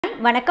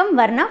வணக்கம்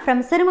Varna from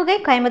Sirumugai,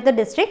 Coimbatore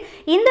district.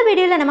 இந்த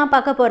வீடியோல நம்ம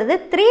பார்க்க போறது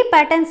 3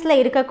 patternsல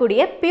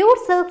இருக்கக்கூடிய pure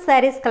silk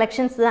sarees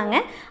collections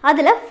தாங்க.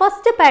 அதுல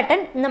first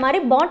pattern இந்த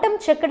மாதிரி bottom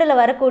checkedல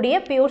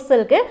வரக்கூடிய pure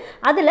silk.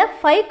 அதுல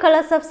 5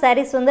 colors of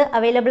sarees வந்து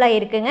available ஆ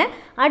இருக்குங்க.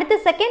 அடுத்து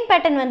second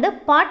pattern வந்து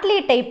partly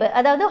type,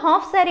 அதாவது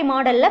half saree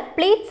மாடல்ல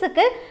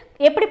pleatsக்கு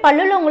எப்படி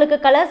பல்லுல உங்களுக்கு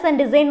கலர்ஸ் அண்ட்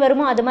டிசைன்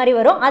வருமோ அது மாதிரி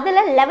வரும்.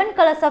 அதுல 11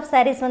 கலர்ஸ் ஆஃப்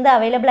sarees வந்து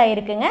அவேலபிளா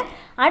இருக்குங்க.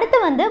 அடுத்து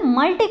வந்து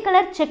மல்டி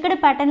கலர் செக்கடு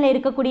பேட்டர்ன்ல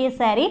இருக்கக்கூடிய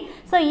saree.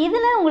 சோ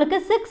இதுல உங்களுக்கு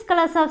 6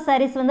 கலர்ஸ் ஆஃப்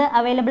sarees வந்து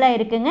அவேலபிளா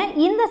இருக்குங்க.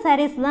 இந்த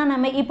sarees தான்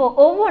நம்ம இப்போ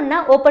ஒவ்வொண்ணா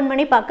ஓபன்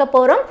பண்ணி பார்க்க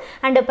போறோம்.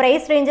 அண்ட்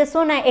பிரைஸ்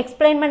ரேஞ்சஸும் நான்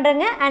எக்ஸ்பிளைன்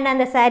பண்றேங்க. அண்ட்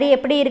அந்த saree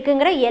எப்படி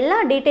இருக்குங்கற எல்லா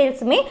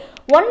டீடைல்ஸுமே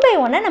ஒன் பை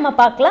ஒன்னா நம்ம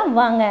பார்க்கலாம்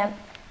வாங்க.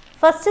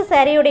 ஃபர்ஸ்ட்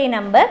saree உடைய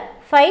நம்பர்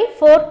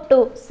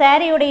 542.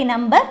 saree உடைய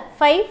number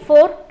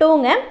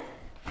 542ங்க.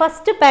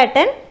 First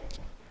pattern.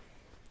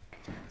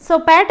 So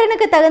pattern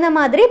க்கு தகுந்த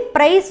மாதிரி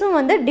பிரைஸும்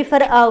வந்து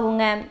டிஃபர்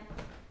ஆகுங்க.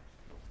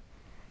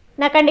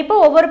 நான் கண்டிப்பா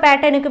ஒவ்வொரு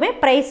பேட்டர்னுக்குமே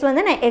பிரைஸ்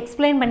வந்து நான்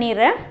எக்ஸ்பிளைன்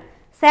பண்ணிடுறேன்.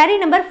 saree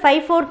நம்பர்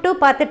 542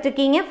 பார்த்துட்டு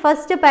இருக்கீங்க.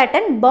 ஃபர்ஸ்ட்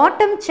பேட்டர்ன்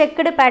பாட்டம்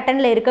செக்டு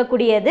பேட்டர்ன்ல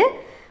இருக்கக்கூடியது.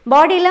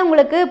 பாடியில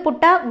உங்களுக்கு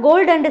புட்டா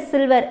கோல்ட் அண்ட்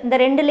சில்வர் இந்த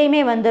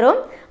ரெண்டுலயுமே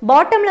வந்துரும்.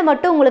 பாட்டம்ல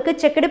மட்டும் உங்களுக்கு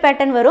செக்டு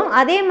பேட்டர்ன் வரும்.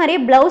 அதே மாதிரி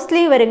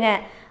ப்ளவுஸ்லயும் வருங்க.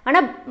 ஆனா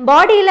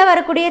பாடியில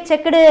வரக்கூடிய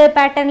செக்டு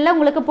பேட்டர்ன்ல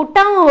உங்களுக்கு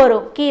புட்டாவும்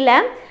வரும் கீழே.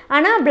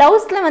 ஆனா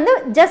ப்ளவுஸ்ல வந்து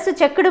ஜஸ்ட்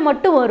செக்குடு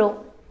மட்டும் வரும்.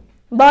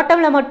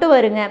 பாட்டம்ல மட்டும்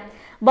வருங்க.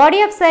 பாடி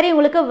ஆஃப் saree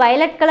உங்களுக்கு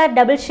வயலட் கலர்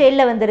டபுள்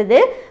ஷேட்ல வந்துருது.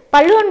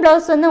 பல்லு அண்ட்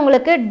ப்ளவுஸ் வந்து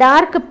உங்களுக்கு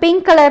டார்க்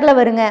பிங்க் கலர்ல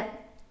வருங்க.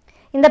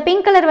 இந்த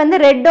பிங்க் கலர் வந்து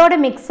ரெட்டோட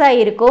மிக்ஸ்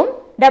ஆகிருக்கும்.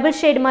 டபுள்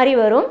ஷேட் மாதிரி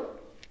வரும்.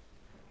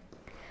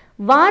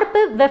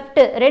 வார்ப்பு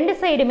வெஃப்ட் ரெண்டு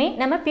சைடுமே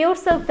நம்ம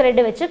பியூர் சில்க்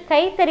த்ரெட் வச்சு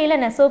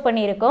கைத்தறியில நெசவு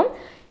பண்ணியிருக்கோம்.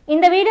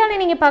 இந்த வீடியோவில்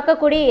நீங்கள்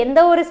பார்க்கக்கூடிய எந்த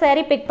ஒரு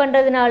saree பிக்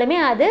பண்ணுறதுனாலுமே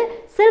அது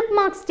சில்க்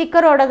மார்க்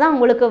ஸ்டிக்கரோட தான்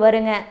உங்களுக்கு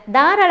வருங்க.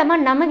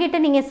 தாராளமாக நம்மக்கிட்ட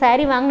நீங்கள்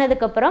saree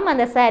வாங்கினதுக்கப்புறம்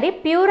அந்த saree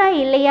பியூராக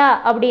இல்லையா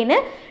அப்படின்னு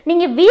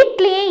நீங்கள்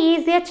வீட்லேயே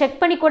ஈஸியாக செக்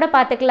பண்ணி கூட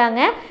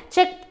பார்த்துக்கலாங்க.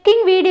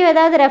 செக்கிங் வீடியோ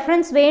ஏதாவது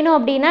ரெஃபரன்ஸ் வேணும்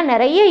அப்படின்னா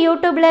நிறைய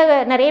யூடியூப்பில்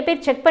நிறைய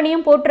பேர் செக்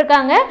பண்ணியும்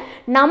போட்டிருக்காங்க.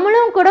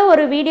 நம்மளும் கூட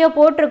ஒரு வீடியோ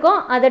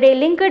போட்டிருக்கோம். அதோடைய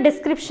லிங்க்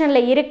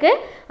டிஸ்கிரிப்ஷனில்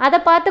இருக்குது. அதை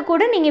பார்த்து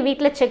கூட நீங்கள்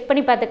வீட்டில் செக்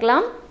பண்ணி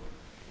பார்த்துக்கலாம்.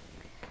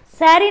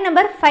 saree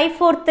number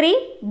 543.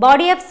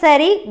 body of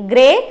saree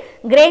grey.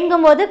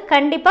 greyங்கும் போது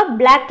கண்டிப்பா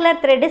black color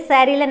thread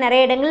sareeல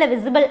நிறைய இடங்கள்ல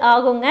visible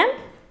ஆகுங்க.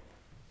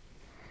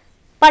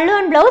 பல்லு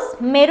and blouse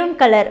maroon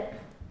color.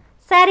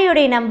 saree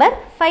உடைய நம்பர்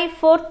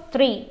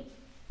 543.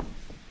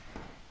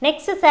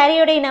 next saree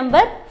உடைய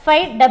நம்பர்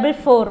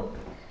 544.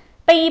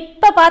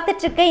 இப்ப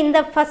பார்த்துட்டு இருக்க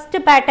இந்த first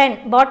pattern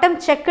bottom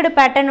checked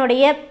pattern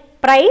உடைய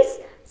price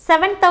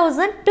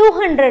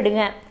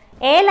 7200ங்க.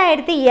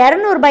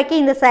 7200 ரூபாய்க்கு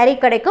இந்த saree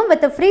கிடைக்கும்.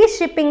 With free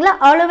ஷிப்பிங்ல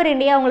all over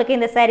India உங்களுக்கு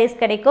இந்த sarees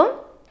கிடைக்கும்.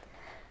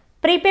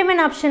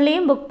 ப்ரீபேமெண்ட்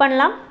ஆப்ஷன்லையும் புக்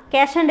பண்ணலாம்.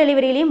 கேஷ் ஆன்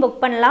டெலிவரியிலையும்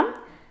புக் பண்ணலாம்.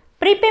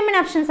 ப்ரீபேமெண்ட்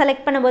ஆப்ஷன்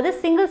செலக்ட் பண்ணும்போது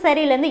சிங்கிள்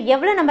சாரியிலேருந்து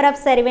எவ்வளோ நம்பர்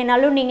ஆஃப் saree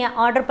வேணாலும் நீங்கள்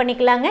ஆர்டர்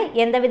பண்ணிக்கலாங்க.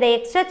 எந்தவித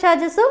எக்ஸ்ட்ரா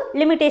சார்ஜஸோ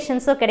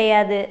லிமிடேஷன்ஸோ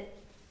கிடையாது.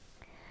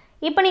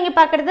 இப்போ நீங்கள்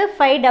பார்க்குறது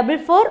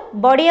 544.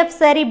 Body of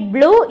saree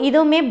blue.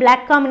 இதுவுமே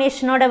பிளாக்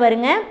காம்பினேஷனோட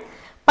வருங்க.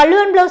 பல்லு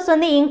அண்ட் ப்ளவுஸ்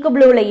வந்து ink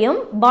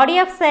ப்ளூலையும் body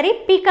of saree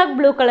peacock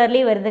blue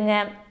கலர்லேயும் வருதுங்க.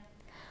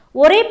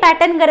 ஒரே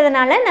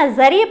பேட்டர்னுங்கிறதுனால நான்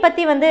ஜரியை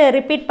பற்றி வந்து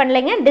ரிப்பீட்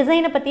பண்ணலைங்க.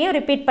 டிசைனை பற்றியும்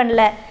ரிப்பீட்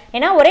பண்ணல.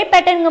 ஏன்னா ஒரே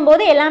பேட்டர்னுங்கும்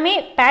போது எல்லாமே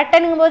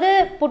பேட்டர்னுங்கும் போது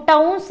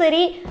புட்டாவும்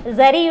சரி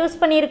ஜரி யூஸ்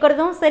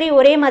பண்ணியிருக்கிறதும் சரி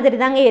ஒரே மாதிரி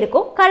தாங்க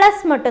இருக்கும்.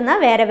 கலர்ஸ்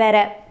மட்டும்தான் வேற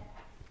வேற.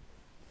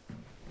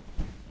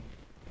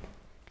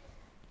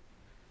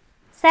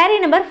 saree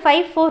number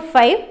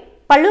 545.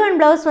 பல்லு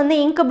அண்ட் ப்ளவுஸ் வந்து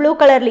இங்க் ப்ளூ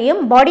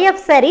கலர்லேயும் body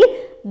of saree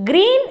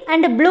green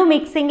and blue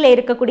மிக்சிங்கில்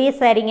இருக்கக்கூடிய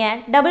சாரீங்க.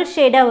 டபுள்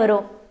ஷேடாக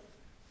வரும்.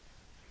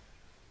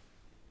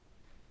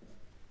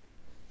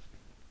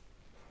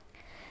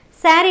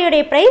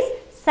 சாரியோடைய பிரைஸ்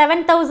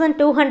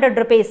 7200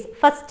 rupees.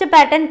 ஃபர்ஸ்ட்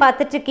பேட்டர்ன்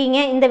பார்த்துட்டு இருக்கீங்க.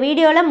 இந்த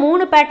வீடியோவில்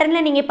 3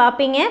 பேட்டர்னில் நீங்கள்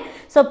பார்ப்பீங்க.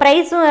 ஸோ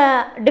ப்ரைஸும்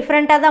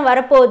டிஃப்ரெண்ட்டாக தான்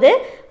வரப்போகுது.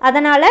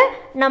 அதனால்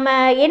நம்ம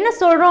என்ன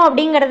சொல்கிறோம்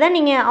அப்படிங்கிறத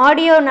நீங்கள்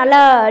ஆடியோ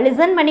நல்லா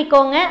லிசன்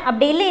பண்ணிக்கோங்க.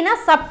 அப்படி இல்லைன்னா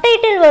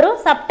சப்டைட்டில் வரும்.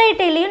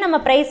 சப்டைட்டிலையும் நம்ம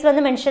ப்ரைஸ்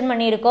வந்து மென்ஷன்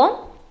பண்ணியிருக்கோம்.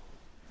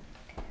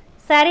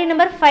 saree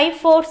number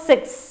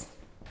 546.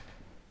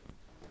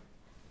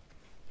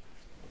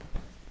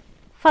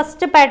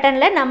 ஃபர்ஸ்ட்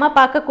பேட்டர்னில் நம்ம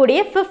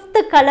பார்க்கக்கூடிய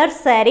 5th கலர்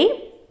saree.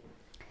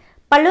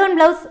 பல்லு and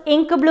blouse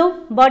ink blue.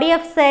 Body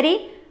of saree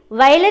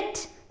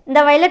violet. இந்த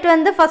வயலட்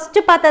வந்து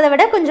ஃபஸ்ட்டு பார்த்ததை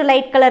விட கொஞ்சம்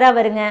லைட் கலராக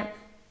வருங்க.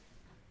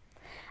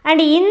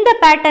 அண்ட் இந்த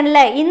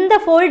பேட்டர்னில்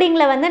இந்த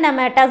ஃபோல்டிங்கில் வந்து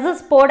நம்ம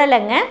டசல்ஸ்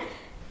போடலைங்க.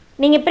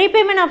 நீங்கள்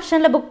ப்ரீபேமெண்ட்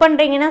ஆப்ஷனில் புக்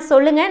பண்ணுறீங்கன்னா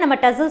சொல்லுங்கள், நம்ம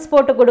டசல்ஸ்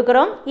போட்டு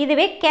கொடுக்குறோம்.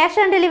 இதுவே கேஷ்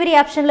ஆன் டெலிவரி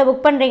ஆப்ஷனில்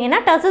புக் பண்ணுறீங்கன்னா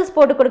டசல்ஸ்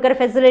போட்டு கொடுக்குற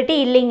ஃபெசிலிட்டி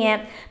இல்லைங்க.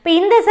 இப்போ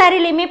இந்த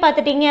சாரிலையுமே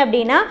பார்த்துட்டிங்க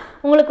அப்படின்னா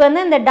உங்களுக்கு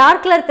வந்து இந்த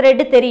டார்க் கலர்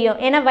த்ரெட் தெரியும்.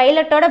 ஏன்னா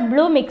வயலட்டோட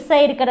ப்ளூ மிக்ஸ்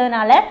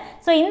ஆகிருக்கிறதுனால.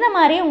 ஸோ இந்த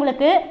மாதிரி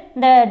உங்களுக்கு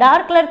இந்த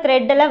டார்க் கலர்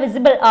த்ரெட் எல்லாம்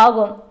விசிபிள்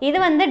ஆகும். இது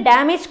வந்து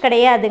டேமேஜ்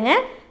கிடையாதுங்க.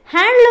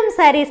 ஹேண்ட்லூம்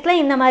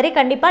சாரீஸில் இந்த மாதிரி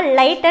கண்டிப்பாக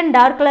light and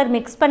dark colour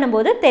mix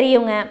பண்ணும்போது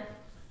தெரியுங்க.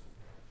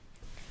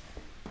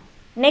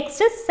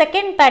 நெக்ஸ்ட்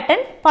செகண்ட்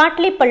பேட்டர்ன்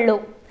பாட்லி பல்லு.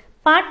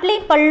 பாட்லி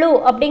பல்லு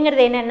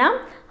அப்படிங்கிறது என்னென்னா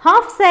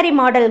ஹாஃப் saree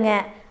மாடலுங்க.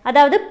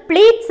 அதாவது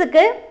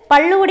ப்ளீட்ஸுக்கு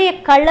பல்லுடைய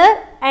கலர்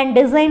அண்ட்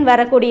டிசைன்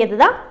வரக்கூடியது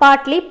தான்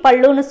பாட்லி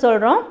பல்லுன்னு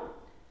சொல்கிறோம்.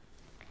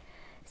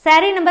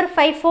 saree நம்பர்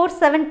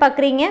 547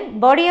 பார்க்குறீங்க.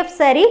 Body of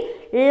saree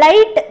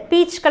light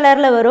beach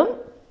கலரில் வரும்.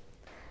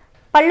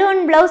 பல்லு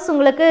அண்ட் ப்ளவுஸ்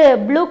உங்களுக்கு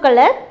ப்ளூ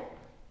கலர்.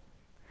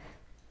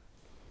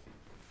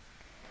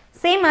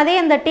 சேம் அதே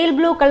அந்த டீல்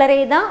ப்ளூ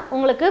கலரே தான்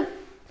உங்களுக்கு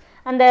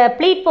அந்த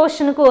ப்ளீட்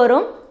போர்ஷனுக்கு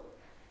வரும்.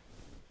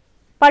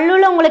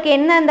 பல்லுவில் உங்களுக்கு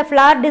என்ன அந்த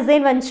ஃப்ளார்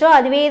டிசைன் வந்துச்சோ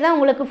அதுவே தான்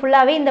உங்களுக்கு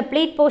ஃபுல்லாகவே இந்த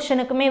ப்ளீட்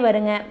போர்ஷனுக்குமே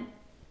வருங்க.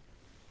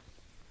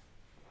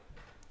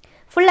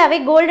 ஃபுல்லாகவே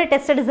கோல்டு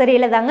டெஸ்டட்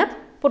சரியில் தாங்க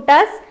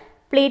புட்டாஸ்,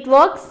 ப்ளீட்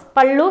ஒர்க்ஸ்,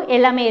 பல்லு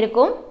எல்லாமே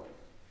இருக்கும்.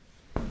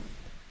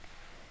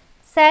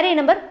 saree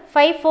number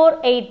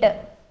 548.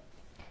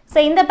 ஸோ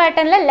இந்த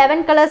பேட்டர்னில்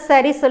 11 கலர்ஸ்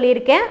saree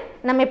சொல்லியிருக்கேன்.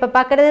 நம்ம இப்போ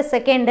பார்க்குறது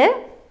செகண்டு.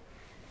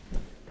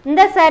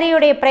 இந்த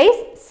சாரியோடைய price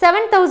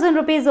 7000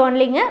 rupees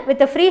ஒன்லிங்க.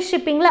 With free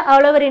ஷிப்பிங்கில்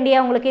all over India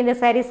உங்களுக்கு இந்த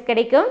சாரீஸ்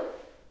கிடைக்கும்.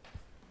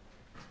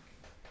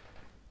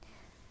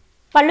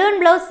 பல்லு அண்ட்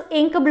ப்ளவுஸ்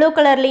இங்க் ப்ளூ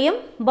கலர்லேயும்,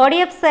 பாடி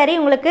ஆஃப் saree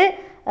உங்களுக்கு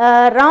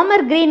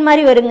ராமர் க்ரீன்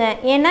மாதிரி வருங்க.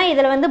 ஏன்னா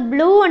இதில் வந்து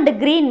ப்ளூ அண்ட்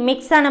க்ரீன்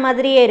மிக்ஸ் ஆன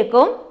மாதிரியே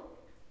இருக்கும்.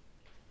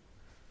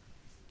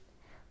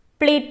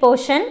 ப்ளீட்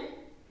போர்ஷன்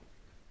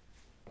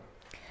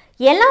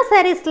எல்லா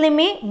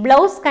சாரீஸ்லையுமே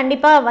ப்ளவுஸ்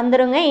கண்டிப்பாக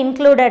வந்துருங்க,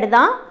 இன்க்ளூடட்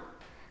தான்.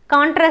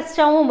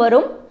 கான்ட்ராஸ்டாகவும்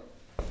வரும்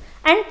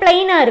அண்ட்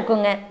பிளைனாக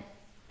இருக்குங்க.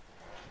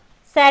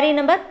 saree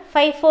number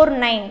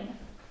 549.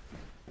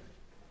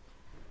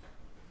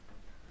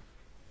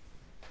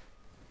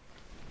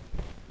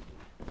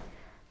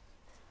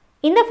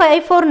 இந்த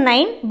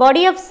 549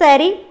 body of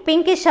saree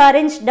pinkish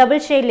orange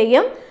double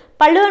ஷேட்லேயும்,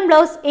 பல்லு அண்ட்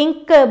ப்ளவுஸ்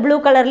இங்க் ப்ளூ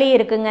கலர்லேயும்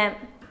இருக்குங்க.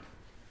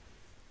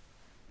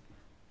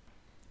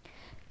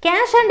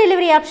 கேஷ் ஆன்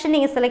டெலிவரி ஆப்ஷன்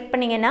நீங்கள் செலக்ட்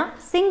பண்ணிங்கன்னா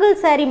சிங்கிள்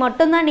saree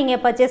மட்டும்தான்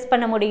நீங்கள் பர்ச்சேஸ்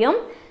பண்ண முடியும்.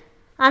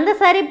 அந்த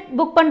saree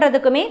book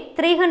பண்ணுறதுக்குமே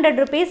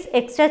 300 rupees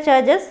extra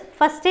charges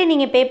ஃபஸ்ட்டே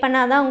நீங்கள் பே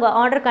பண்ணால் தான் உங்கள்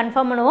ஆர்டர்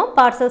கன்ஃபார்ம் பண்ணுவோம்,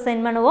 பார்சல்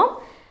சென்ட் பண்ணுவோம்.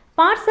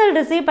 பார்சல்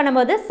ரிசீவ்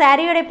பண்ணும்போது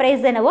சாரியோட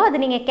ப்ரைஸ் என்னவோ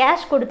அது நீங்கள்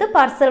கேஷ் கொடுத்து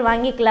பார்சல்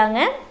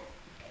வாங்கிக்கலாங்க.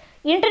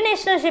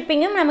 இன்டர்நேஷ்னல்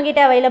ஷிப்பிங்கும் நம்மக்கிட்ட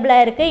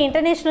அவைலபிளாக இருக்குது.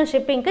 இன்டர்நேஷ்னல்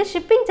ஷிப்பிங்க்கு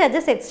ஷிப்பிங்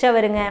சார்ஜஸ் எக்ஸ்ட்ரா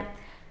வருங்க.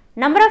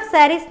 நம்பர் ஆஃப்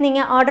sarees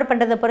நீங்கள் ஆர்டர்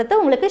பண்ணுறதை பொறுத்து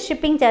உங்களுக்கு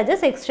ஷிப்பிங்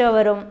சார்ஜஸ் எக்ஸ்ட்ரா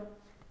வரும்.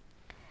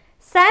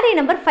 saree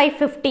number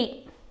 550.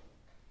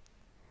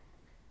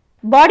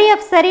 Body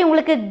of saree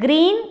உங்களுக்கு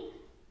க்ரீன்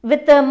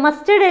வித்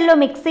மஸ்டர்ட் எல்லோ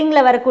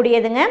மிக்சிங்கில்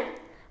வரக்கூடியதுங்க.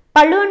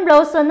 பல்லு அண்ட்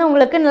ப்ளவுஸ் வந்து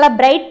உங்களுக்கு நல்லா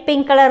பிரைட்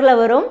பிங்க் கலரில்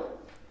வரும்.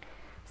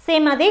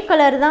 சேம் அதே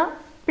கலர் தான்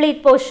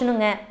ப்ளீட்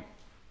போர்ஷனுங்க.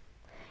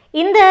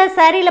 இந்த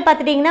சாரியில்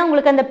பார்த்துட்டிங்கன்னா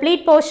உங்களுக்கு அந்த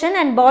pleat portion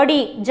and body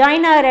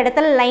join ஆகிற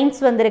இடத்துல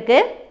லைன்ஸ் வந்திருக்கு.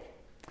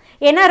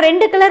 ஏன்னா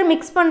 2 கலர்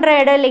மிக்ஸ் பண்ணுற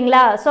இடம்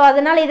இல்லைங்களா, ஸோ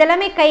அதனால்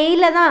இதெல்லாமே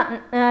கையில் தான்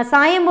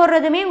சாயம்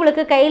போடுறதுமே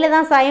உங்களுக்கு கையில்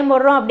தான் சாயம்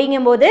போடுறோம்.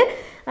 அப்படிங்கும்போது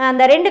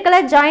அந்த 2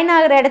 கலர் ஜாயின்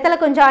ஆகிற இடத்துல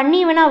கொஞ்சம்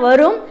அன்ஈவனாக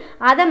வரும்.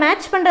 அதை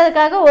மேட்ச்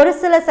பண்ணுறதுக்காக ஒரு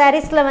சில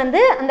சாரீஸில்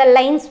வந்து அந்த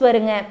லைன்ஸ்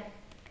வருங்க.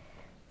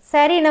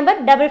 saree number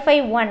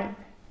 551.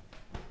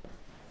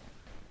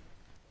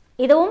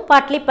 இதுவும்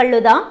பாட்லி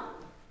பல்லு தான்.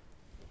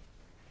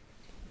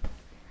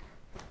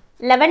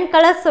 11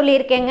 கலர்ஸ்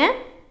சொல்லியிருக்கேங்க.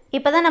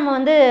 இப்போ தான் நம்ம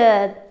வந்து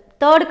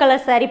 3rd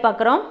கலர் saree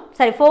பார்க்குறோம்.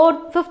 சாரி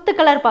 5th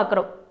கலர்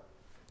பார்க்குறோம்.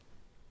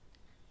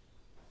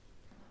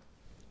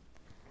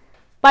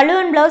 பல்லு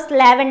and blouse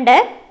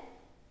lavender.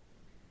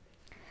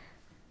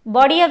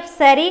 Body of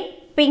saree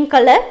pink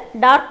colour,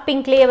 dark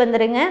பிங்க்லேயே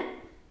வந்துடுங்க.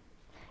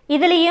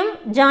 இதுலேயும்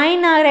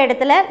ஜாயின் ஆகிற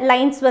இடத்துல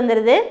லைன்ஸ்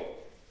வந்துடுது.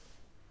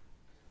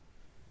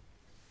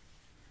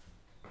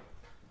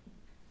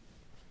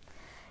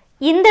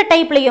 இந்த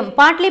டைப்லேயும்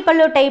பாட்லி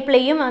பல்லு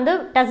டைப்லேயும் வந்து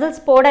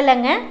டசல்ஸ்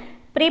போடலைங்க.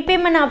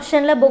 ப்ரீபேமெண்ட்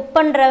ஆப்ஷனில் புக்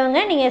பண்ணுறவங்க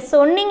நீங்கள்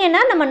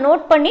சொன்னீங்கன்னா நம்ம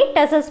நோட் பண்ணி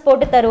டசல்ஸ்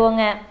போட்டு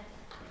தருவோங்க.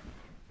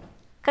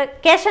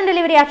 கேஷ் ஆன்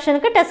டெலிவரி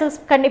ஆப்ஷனுக்கு டசல்ஸ்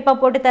கண்டிப்பாக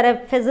போட்டு தர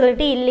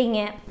ஃபெசிலிட்டி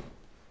இல்லைங்க.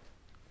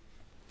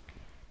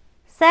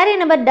 saree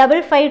நம்பர்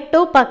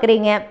 552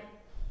 பார்க்குறீங்க.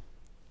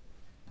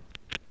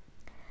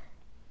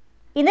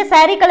 இந்த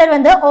saree கலர்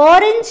வந்து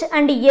ஆரஞ்ச்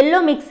அண்ட் எல்லோ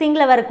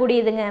மிக்சிங்கில்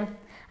வரக்கூடியதுங்க.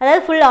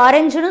 அதாவது ஃபுல்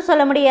ஆரஞ்சுன்னு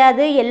சொல்ல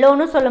முடியாது,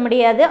 எல்லோன்னு சொல்ல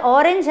முடியாது,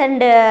 ஆரஞ்ச்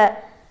அண்டு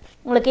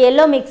உங்களுக்கு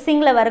எல்லோ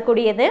மிக்சிங்கில்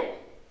வரக்கூடியது.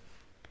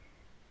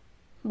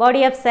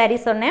 பாடி ஆஃப் saree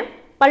சொன்னேன்.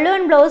 பல்லு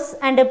and blouse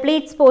and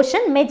pleats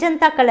portion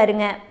magenta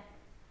கலருங்க.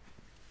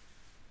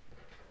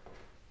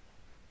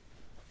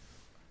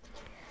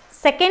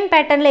 செகண்ட்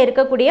பேட்டர்னில்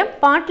இருக்கக்கூடிய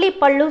பாட்லி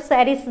பல்லு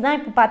sarees தான்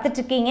இப்போ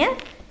பார்த்துட்ருக்கீங்க.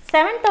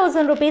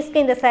 7000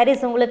 rupeesக்கு இந்த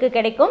sarees உங்களுக்கு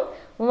கிடைக்கும்.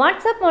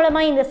 வாட்ஸ்அப்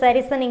மூலமாக இந்த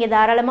sareesஸை நீங்கள்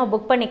தாராளமாக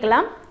புக்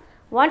பண்ணிக்கலாம்.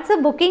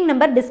 வாட்ஸ்அப் புக்கிங்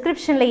நம்பர்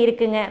டிஸ்கிரிப்ஷனில்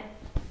இருக்குங்க.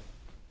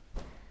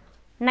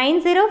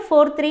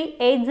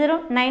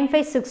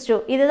 9043809562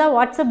 இதுதான்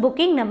வாட்ஸ்அப்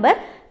புக்கிங் நம்பர்.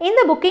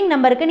 இந்த புக்கிங்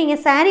நம்பருக்கு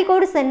நீங்கள் saree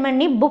கோடு சென்ட்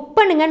பண்ணி புக்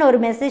பண்ணுங்கன்னு ஒரு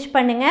மெசேஜ்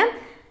பண்ணுங்கள்.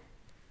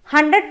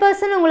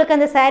 100% உங்களுக்கு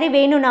அந்த saree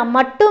வேணும்னா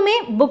மட்டுமே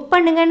புக்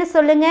பண்ணுங்கன்னு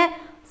சொல்லுங்கள்.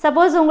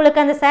 சப்போஸ் உங்களுக்கு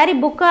அந்த saree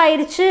புக்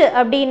ஆயிடுச்சு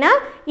அப்படின்னா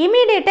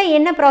இமீடியட்டாக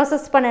என்ன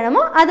ப்ராசஸ்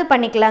பண்ணணுமோ அது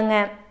பண்ணிக்கலாங்க.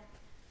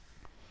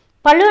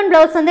 பல்லு அண்ட்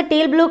ப்ளவுஸ் வந்து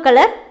டீல் ப்ளூ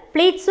கலர்,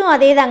 ப்ளீட்ஸும்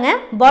அதே தாங்க.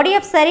 பாடி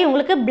ஆஃப் saree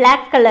உங்களுக்கு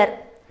பிளாக் கலர்.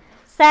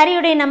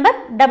 சாரியுடைய நம்பர்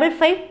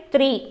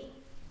 553.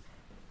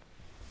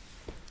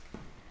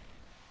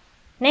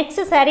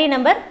 Next saree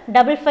number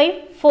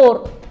 554.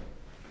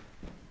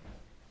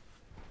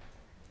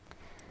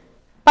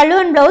 பல்லு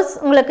அண்ட் ப்ளவுஸ்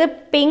உங்களுக்கு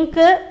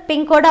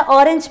பிங்கோட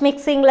ஆரஞ்ச்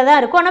மிக்சிங்கில் தான்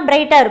இருக்கும். ஆனால்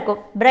பிரைட்டாக இருக்கும்.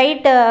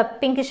 பிரைட்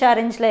பிங்கிஷ்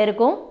ஆரஞ்சில்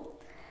இருக்கும்.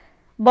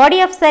 Body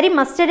of saree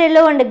mustard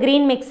yellow and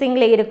green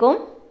மிக்சிங்கில் இருக்கும்.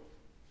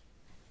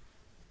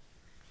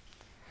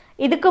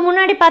 இதுக்கு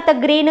முன்னாடி பார்த்த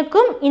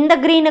க்ரீனுக்கும் இந்த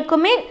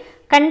க்ரீனுக்குமே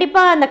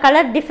கண்டிப்பாக அந்த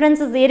கலர்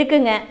டிஃப்ரென்சஸ்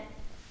இருக்குங்க.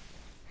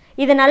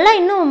 இது நல்லா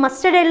இன்னும்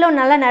மஸ்டர்ட் எல்லோ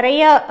நல்லா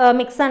நிறையா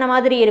மிக்ஸ் ஆன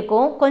மாதிரி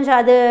இருக்கும். கொஞ்சம்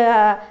அது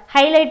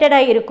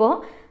ஹைலைட்டடாக இருக்கும்.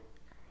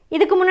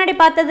 இதுக்கு முன்னாடி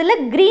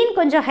பார்த்ததில் க்ரீன்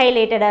கொஞ்சம்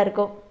ஹைலைட்டடாக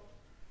இருக்கும்.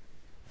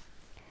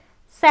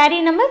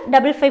 saree number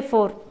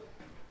 554.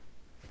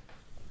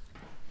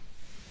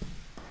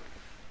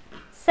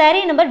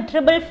 saree number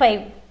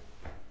 555.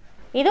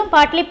 இதுவும்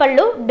பாட்லி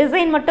பல்லு,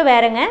 டிசைன் மட்டும்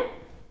வேறுங்க.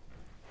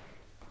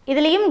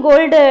 இதுலேயும்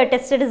கோல்டு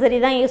டெஸ்டட் சரி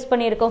தான் யூஸ்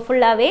பண்ணியிருக்கோம்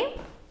ஃபுல்லாகவே.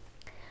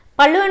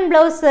 பல்லு and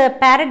blouse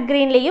farad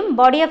க்ரீன்லேயும்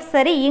body of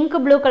saree ink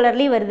blue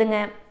கலர்லேயும் வருதுங்க.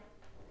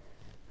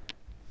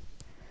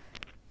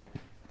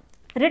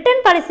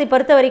 ரிட்டர்ன் பாலிசி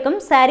பொறுத்த வரைக்கும்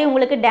saree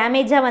உங்களுக்கு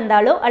டேமேஜாக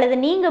வந்தாலோ அல்லது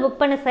நீங்கள்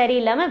புக் பண்ண saree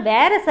இல்லாமல்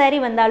வேறு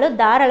saree வந்தாலோ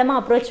தாராளமாக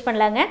அப்ரோச்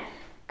பண்ணலாங்க.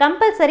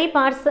 கம்பல்சரி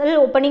பார்சல்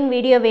ஓப்பனிங்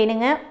வீடியோ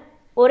வேணுங்க.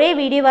 ஒரே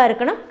வீடியோவாக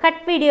இருக்கணும்,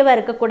 கட் வீடியோவாக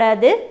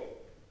இருக்கக்கூடாது.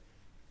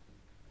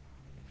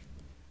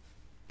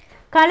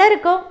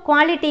 கலருக்கோ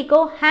குவாலிட்டிக்கோ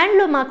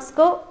ஹேண்ட்லூம்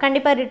மார்க்ஸ்க்கோ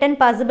கண்டிப்பாக ரிட்டர்ன்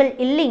பாசிபிள்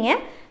இல்லைங்க.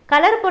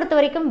 கலர் பொறுத்த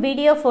வரைக்கும்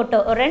வீடியோ ஃபோட்டோ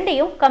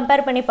ரெண்டையும்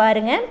கம்பேர் பண்ணி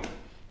பாருங்கள்.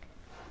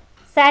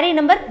 saree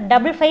number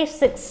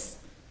 556.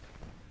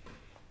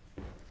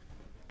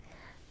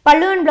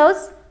 பல்லு and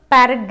blouse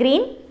farad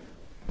green.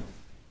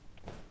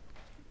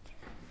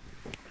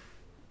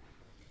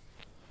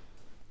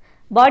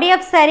 Body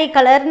of saree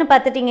கலர்னு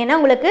பார்த்துட்டிங்கன்னா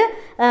உங்களுக்கு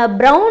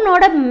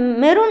ப்ரௌனோட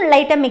மெரூன்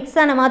லைட்டாக மிக்ஸ்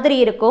ஆன மாதிரி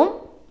இருக்கும்.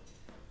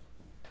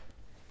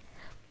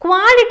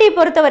 குவாலிட்டி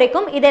பொறுத்த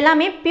வரைக்கும் இது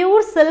எல்லாமே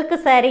பியூர் சில்க்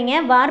சாரீங்க.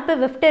 வார்ப்பு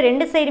விஃப்ட்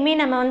ரெண்டு சைடுமே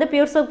நம்ம வந்து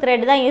பியூர் சில்க்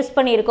த்ரெட் தான் யூஸ்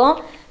பண்ணியிருக்கோம்.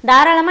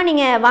 தாராளமாக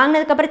நீங்கள்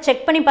வாங்கினதுக்கப்புறம்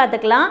செக் பண்ணி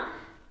பார்த்துக்கலாம்.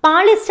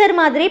 பாலிஸ்டர்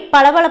மாதிரி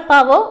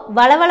பளபளப்பாவோ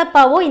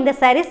வளவளப்பாவோ இந்த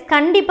சாரீஸ்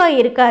கண்டிப்பாக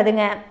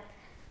இருக்காதுங்க.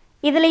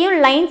 இதுலேயும்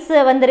லைன்ஸ்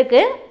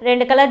வந்திருக்கு.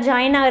 2 கலர்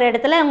ஜாயின் ஆகிற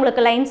இடத்துல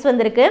உங்களுக்கு லைன்ஸ்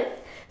வந்திருக்கு.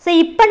 ஸோ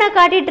இப்போ நான்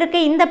காட்டிகிட்டு இருக்க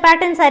இந்த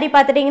பேட்டர்ன் சாரீ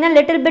பார்த்துட்டிங்கன்னா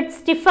லிட்டில் பிட்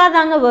ஸ்டிஃபாக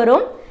தாங்க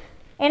வரும்.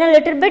 ஏன்னா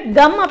லிட்டில் பிட்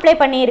கம் அப்ளை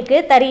பண்ணியிருக்கு,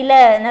 தறியில்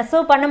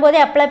நெசவு பண்ணும்போதே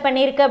அப்ளை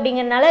பண்ணியிருக்கு.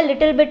 அப்படிங்கிறதுனால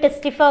லிட்டில் பிட்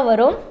ஸ்டிஃபாக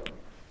வரும்.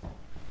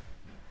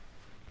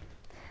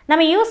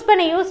 நம்ம யூஸ்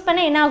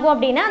பண்ண என்ன ஆகும்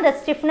அப்படின்னா அந்த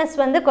ஸ்டிஃப்னஸ்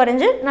வந்து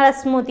குறைஞ்சு நல்லா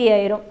ஸ்மூத்தி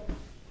ஆயிரும்.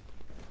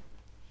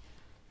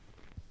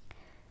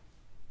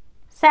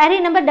 saree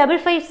number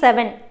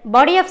 557.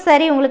 Body of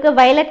saree உங்களுக்கு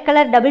வயலட்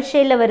கலர் டபுள்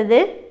ஷேடில் வருது.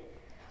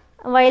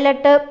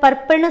 வயலட்டு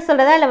பர்பிள்னு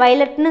சொல்கிறதா இல்லை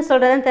வயலட்னு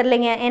சொல்கிறதான்னு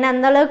தெரிலிங்க. ஏன்னா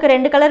அந்தளவுக்கு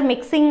 2 கலர்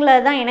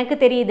மிக்சிங்கில் தான் எனக்கு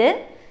தெரியுது.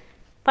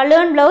 பல்லு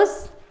and blouse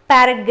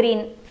farad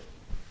green.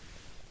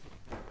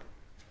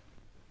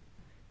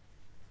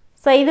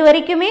 So இது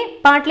வரைக்குமே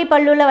பாட்லி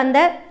பல்லுவில் வந்த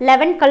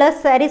 11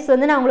 கலர்ஸ் சாரீஸ்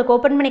வந்து நான் உங்களுக்கு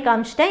ஓப்பன் பண்ணி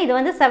காமிச்சிட்டேன். இது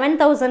வந்து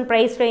 7000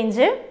 ப்ரைஸ்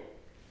ரேஞ்சு.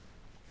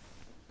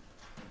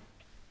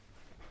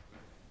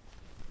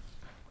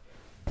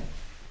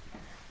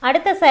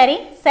 அடுத்த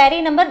saree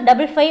நம்பர்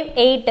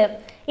 558.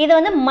 இது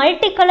வந்து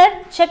மல்டி கலர்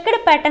செக்கடு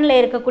பேட்டர்னில்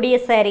இருக்கக்கூடிய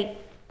saree.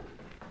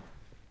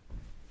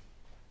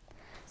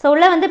 ஸோ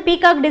உள்ள வந்து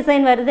பீகாக்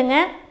டிசைன் வருதுங்க.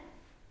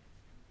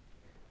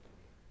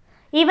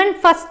 ஈவன்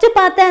ஃபஸ்ட்டு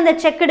பார்த்த அந்த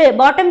செக்குடு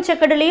பாட்டம்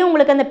செக்குடுலேயும்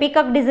உங்களுக்கு அந்த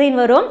பீகாக் டிசைன்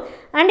வரும்.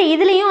 அண்ட்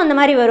இதுலேயும் அந்த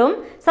மாதிரி வரும்.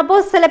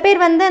 சப்போஸ் சில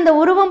பேர் வந்து அந்த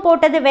உருவம்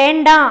போட்டது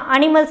வேண்டாம்,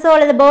 அனிமல்ஸோ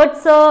அல்லது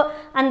பேர்ட்ஸோ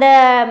அந்த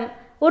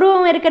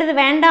உருவம் இருக்கிறது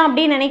வேண்டாம்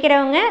அப்படின்னு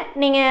நினைக்கிறவங்க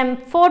நீங்கள்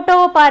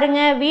ஃபோட்டோவை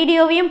பாருங்கள்,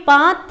 வீடியோவையும்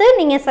பார்த்து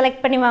நீங்கள்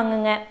செலக்ட் பண்ணி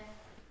வாங்குங்க.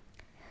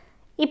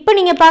 இப்போ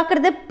நீங்கள்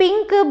பார்க்குறது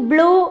பிங்க்கு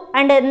ப்ளூ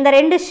அண்ட் இந்த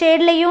 2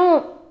 ஷேட்லேயும்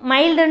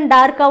மைல்டு அண்ட்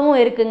டார்க்காகவும்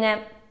இருக்குங்க.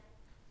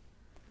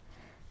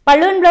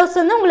 பல்லு அண்ட் ப்ளவுஸ்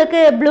வந்து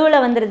உங்களுக்கு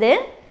ப்ளூவில் வந்துடுது.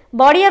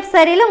 பாடி ஆஃப்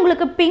சாரியில்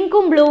உங்களுக்கு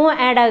பிங்க்கும் ப்ளூவும்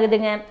ஆட்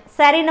ஆகுதுங்க.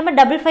 saree number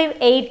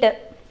 558.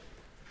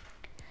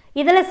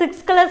 இதில்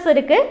 6 கலர்ஸ்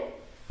இருக்குது.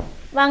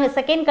 வாங்க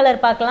செகண்ட்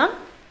கலர் பார்க்கலாம்.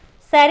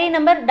 saree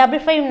number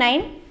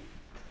 559.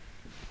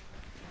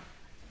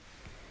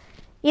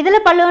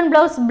 இதில் பல்லு அண்ட்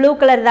ப்ளவுஸ் ப்ளூ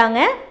கலர் தாங்க.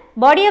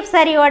 பாடி ஆஃப்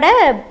சாரியோட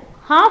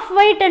ஹாஃப்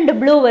ஒயிட் அண்ட்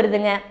ப்ளூ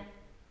வருதுங்க.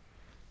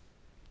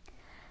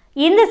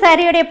 இந்த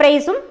சாரியோடைய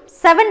ப்ரைஸும்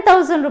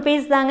 7000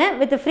 rupees தாங்க.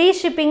 With free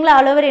ஷிப்பிங்கில்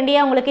all over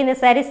India உங்களுக்கு இந்த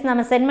சாரீஸ்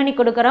நம்ம சென்ட் பண்ணி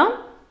கொடுக்குறோம்.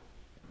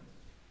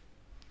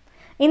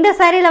 இந்த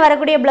சாரியில்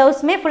வரக்கூடிய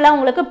ப்ளவுஸுமே ஃபுல்லாக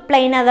உங்களுக்கு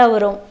பிளைனாக தான்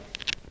வரும்.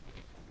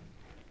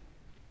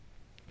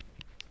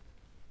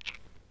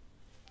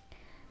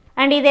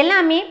 அண்ட் இது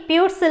எல்லாமே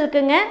பியூர்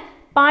சில்க்குங்க.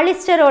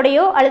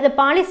 பாலிஸ்டரோடையோ அல்லது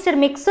பாலிஸ்டர்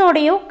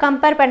மிக்ஸோடையோ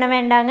கம்பேர் பண்ண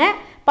வேண்டாங்க.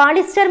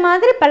 பாலிஸ்டர்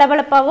மாதிரி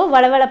பளபளப்பாவோ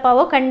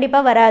வளவளப்பாவோ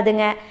கண்டிப்பாக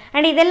வராதுங்க.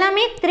 அண்ட் இது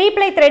எல்லாமே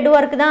 3ply த்ரெட்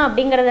ஒர்க் தான்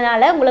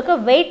அப்படிங்கிறதுனால உங்களுக்கு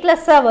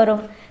வெயிட்லெஸ்ஸாக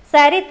வரும்.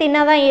 saree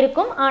தின்னாக தான்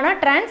இருக்கும், ஆனால்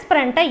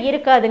டிரான்ஸ்பரண்ட்டாக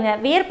இருக்காதுங்க.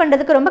 வியர்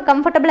பண்ணுறதுக்கு ரொம்ப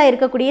கம்ஃபர்டபுளாக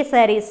இருக்கக்கூடிய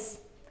சாரீஸ்.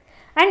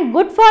 அண்ட்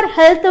குட் ஃபார்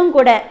ஹெல்த்தும்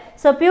கூட.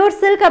 ஸோ பியூர்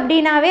சில்க்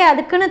அப்படின்னாவே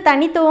அதுக்குன்னு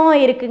தனித்துவம்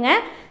இருக்குங்க.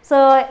 ஸோ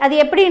அது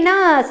எப்படின்னா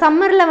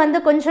சம்மரில் வந்து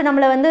கொஞ்சம்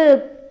நம்மளை வந்து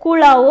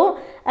கூலாகவும்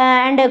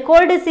அண்டு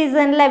கோல்டு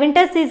சீசனில்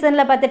வின்டர்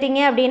சீசனில்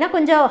பார்த்துட்டிங்க அப்படின்னா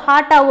கொஞ்சம்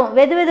ஹாட்டாகவும்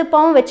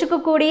வெதுவெதுப்பாகவும்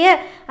வச்சுக்கக்கூடிய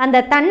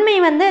அந்த தன்மை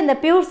வந்து இந்த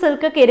பியூர்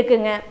சில்க்குக்கு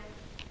இருக்குங்க.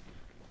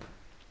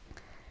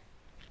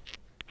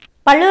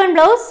 பல்லு and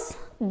blouse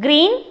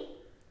green.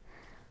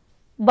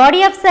 Body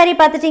of saree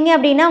பார்த்துட்டீங்க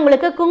அப்படின்னா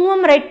உங்களுக்கு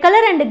குங்குமம் ரெட்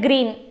கலர் அண்ட்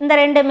green இந்த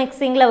ரெண்டு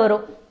மிக்சிங்ல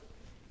வரும்.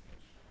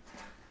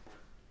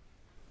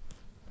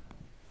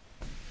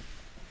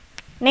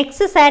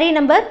 Next saree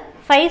number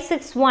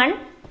 561.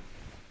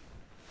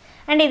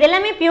 அண்ட்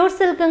இதெல்லாமே பியூர்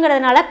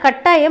சில்க்குங்கிறதுனால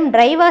கட்டாயம்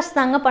ட்ரை வாஷ்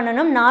தாங்க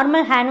பண்ணணும்,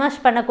 நார்மல் ஹேண்ட்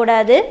வாஷ்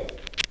பண்ணக்கூடாது.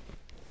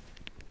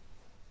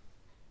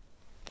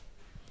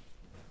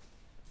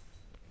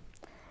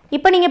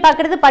 இப்போ நீங்கள்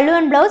பார்க்குறது பல்லு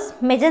and blouse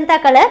magenta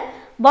colour.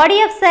 Body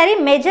of saree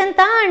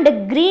magenta and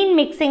green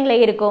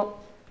மிக்சிங்கில் இருக்கும்.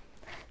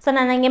 ஸோ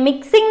நான் இங்கே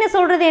மிக்சிங்னு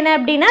சொல்கிறது என்ன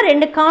அப்படின்னா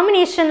ரெண்டு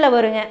காம்பினேஷனில்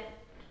வருங்க.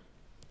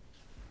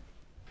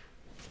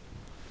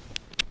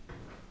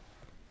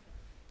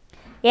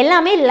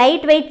 எல்லாமே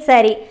லைட் வெயிட்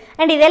saree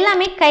அண்ட் இது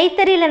எல்லாமே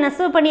கைத்தறியில்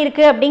நெசவு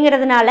பண்ணியிருக்கு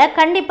அப்படிங்கிறதுனால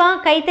கண்டிப்பாக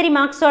கைத்தறி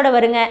மார்க்ஸோடு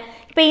வருங்க.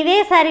 இப்போ இதே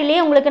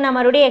சாரிலேயே உங்களுக்கு நான்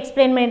மறுபடியும்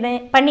எக்ஸ்பிளைன்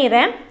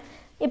பண்ணிடுறேன்.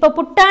 இப்போ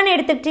புட்டான்னு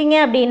எடுத்துக்கிட்டிங்க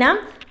அப்படின்னா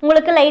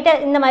உங்களுக்கு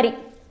லைட்டாக இந்த மாதிரி.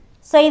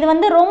 ஸோ இது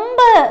வந்து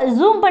ரொம்ப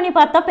ஜூம் பண்ணி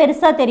பார்த்தா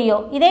பெருசாக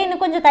தெரியும், இதே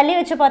இன்னும் கொஞ்சம் தள்ளி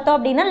வச்சு பார்த்தோம்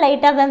அப்படின்னா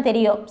லைட்டாக தான்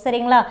தெரியும்.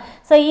 சரிங்களா?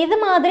 ஸோ இது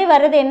மாதிரி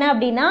வர்றது என்ன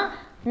அப்படின்னா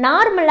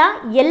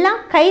நார்மலாக எல்லா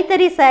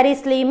கைத்தறி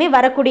சாரீஸ்லேயுமே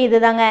வரக்கூடியது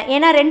தாங்க.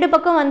 ஏன்னா ரெண்டு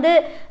பக்கம் வந்து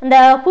இந்த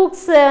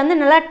ஹூக்ஸ் வந்து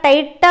நல்லா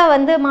டைட்டாக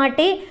வந்து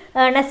மாட்டி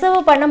நெசவு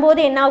பண்ணும்போது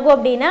என்னாகும்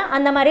அப்படின்னா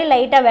அந்த மாதிரி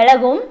லைட்டாக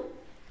விலகும்.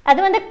 அது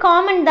வந்து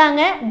காமன்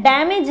தாங்க,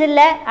 டேமேஜ்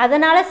இல்லை,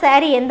 அதனால்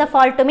saree எந்த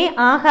ஃபால்ட்டுமே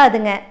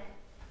ஆகாதுங்க.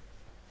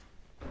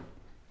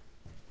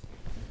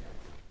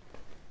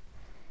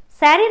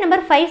 saree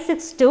number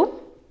 562.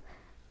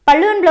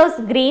 பல்லு and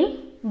blouse green.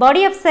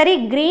 Body of saree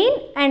green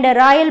and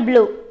Royal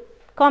blue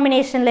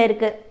காம்பினேஷனில்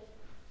இருக்குது.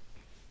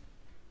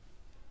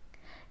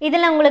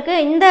 இதில் உங்களுக்கு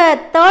இந்த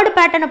தேர்ட்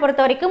பேட்டர்னை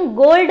பொறுத்த வரைக்கும்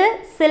கோல்டு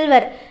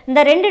சில்வர் இந்த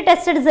ரெண்டு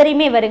டெஸ்டட்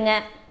சரியுமே வருங்க.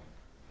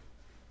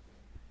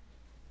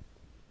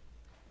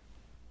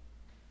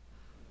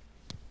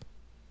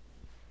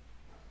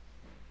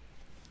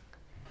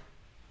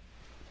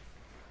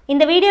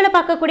 இந்த வீடியோவில்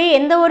பார்க்கக்கூடிய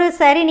எந்த ஒரு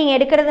saree நீங்கள்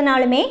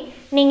எடுக்கிறதுனாலுமே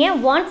நீங்கள்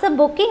வாட்ஸ்அப்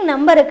புக்கிங்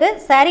நம்பருக்கு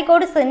saree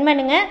கோடு சென்ட்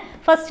பண்ணுங்கள்.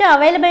 ஃபஸ்ட்டு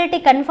அவைலபிலிட்டி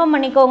கன்ஃபார்ம்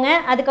பண்ணிக்கோங்க.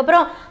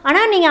 அதுக்கப்புறம்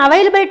ஆனால் நீங்கள்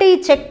அவைலபிலிட்டி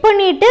செக்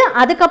பண்ணிவிட்டு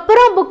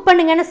அதுக்கப்புறம் புக்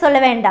பண்ணுங்கன்னு சொல்ல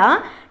வேண்டாம்,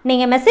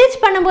 நீங்கள்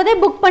மெசேஜ் பண்ணும்போதே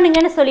புக்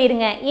பண்ணுங்கன்னு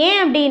சொல்லிடுங்க.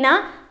 ஏன் அப்படின்னா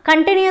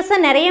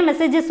கண்டினியூஸாக நிறைய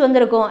மெசேஜஸ்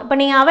வந்திருக்கும். இப்போ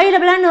நீங்கள்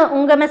அவைலபிளான்னு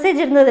உங்கள் மெசேஜ்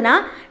இருந்ததுன்னா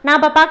நான்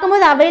இப்போ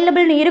பார்க்கும்போது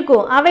அவைலபிள்னு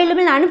இருக்கும்,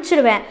 அவைலபிள்னு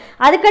அனுப்பிச்சிடுவேன்.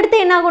 அதுக்கடுத்து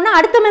என்ன ஆகும்னா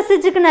அடுத்த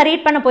மெசேஜுக்கு நான்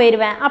ரீட் பண்ண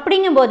போயிடுவேன்.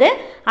 அப்படிங்கும்போது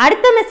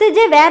அடுத்த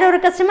மெசேஜே வேற ஒரு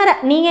கஸ்டமர்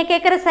நீங்கள்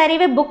கேட்குற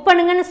சாரீவே புக்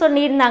பண்ணுங்கன்னு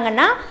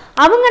சொல்லியிருந்தாங்கன்னா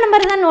அவங்க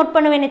நம்பர் தான் நோட்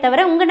பண்ணுவேனே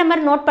தவிர உங்கள்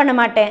நம்பர் நோட் பண்ண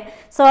மாட்டேன்.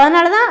 ஸோ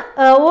அதனால தான்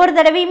ஒவ்வொரு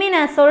தடவையுமே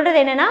நான் சொல்கிறது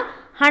என்னென்னா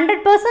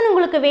 100%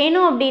 உங்களுக்கு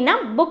வேணும் அப்படின்னா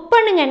புக்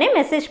பண்ணுங்கன்னே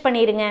மெசேஜ்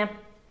பண்ணிடுங்க.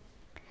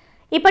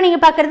 இப்போ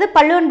நீங்கள் பார்க்குறது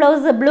பல்லு and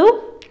blouse blue.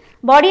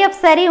 Body of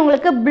saree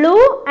உங்களுக்கு ப்ளூ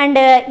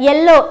அண்டு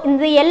எல்லோ.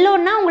 இந்த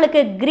எல்லோன்னா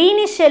உங்களுக்கு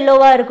க்ரீனிஷ்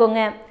எல்லோவாக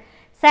இருக்குங்க.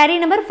 saree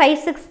number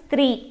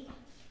 563.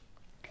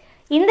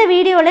 இந்த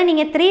வீடியோவில்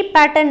நீங்கள் 3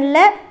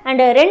 பேட்டர்னில்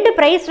அண்டு 2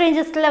 ப்ரைஸ்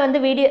ரேஞ்சஸில் வந்து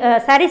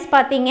sarees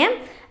பார்த்தீங்க.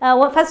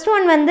 ஃபர்ஸ்ட்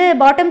ஒன் வந்து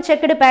பாட்டம்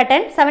செக்குடு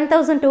பேட்டர்ன்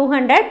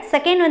 7200,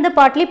 செகண்ட் வந்து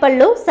பாட்லி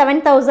பல்லு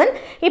 7000.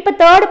 இப்போ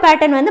தேர்ட்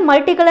பேட்டர்ன் வந்து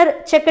மல்டி கலர்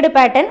செக்குடு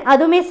பேட்டர்ன்,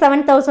 அதுவுமே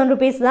 7000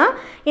 ருபீஸ் தான்.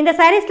 இந்த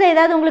சாரீஸில்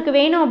ஏதாவது உங்களுக்கு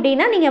வேணும்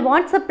அப்படின்னா நீங்கள்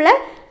வாட்ஸ்அப்பில்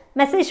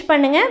மெசேஜ்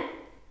பண்ணுங்கள்.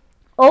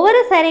 ஒவ்வொரு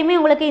சாரியுமே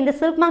உங்களுக்கு இந்த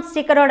சில்க் மார்க்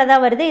ஸ்டிக்கரோட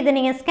தான் வருது. இதை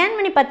நீங்கள் ஸ்கேன்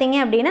பண்ணி பார்த்தீங்க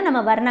அப்படின்னா நம்ம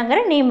வர்ணாங்கிற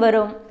நேம்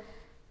வரும்.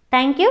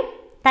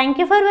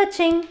 தேங்க்யூ ஃபார்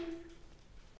வாட்சிங்.